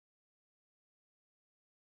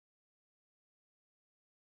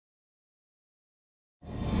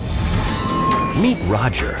Meet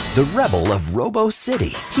Roger, the rebel of Robo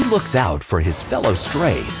City. He looks out for his fellow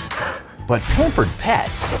strays. But pampered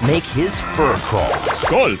pets make his fur crawl.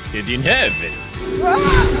 Sculpted in heaven.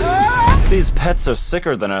 These pets are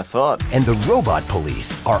sicker than I thought. And the robot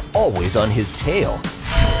police are always on his tail.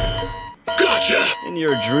 Gotcha! In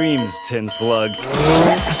your dreams, Tin Slug.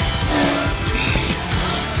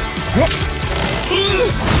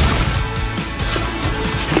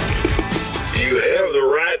 You have the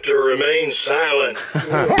right to remain silent.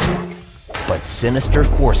 But sinister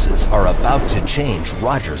forces are about to change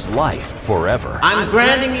Roger's life forever. I'm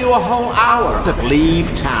granting you a whole hour to leave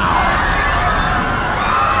town.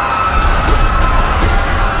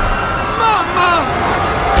 Mama!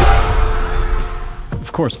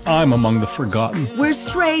 Of course, I'm among the forgotten. We're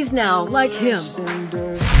strays now, like him.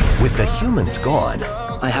 With the humans gone,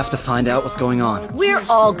 I have to find out what's going on. We're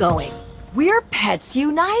all going. We're Pets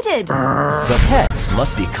United. the pets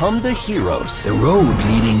must become the heroes. The road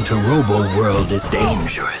leading to Robo World is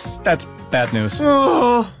dangerous. That's bad news.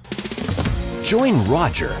 Join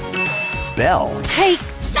Roger, Belle, Take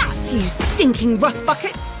that, you stinking rust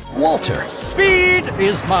buckets! Walter, Speed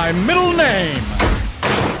is my middle name.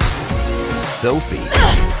 Sophie,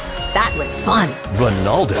 That was fun.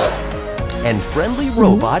 Ronaldo, and friendly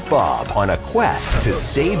robot Bob on a quest to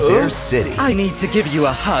save their city. I need to give you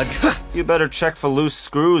a hug. You better check for loose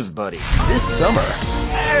screws, buddy. This summer,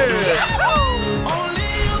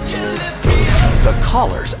 the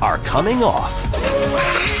collars are coming off.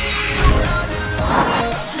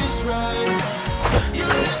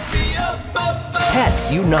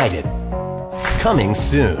 Pets United, coming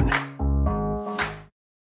soon.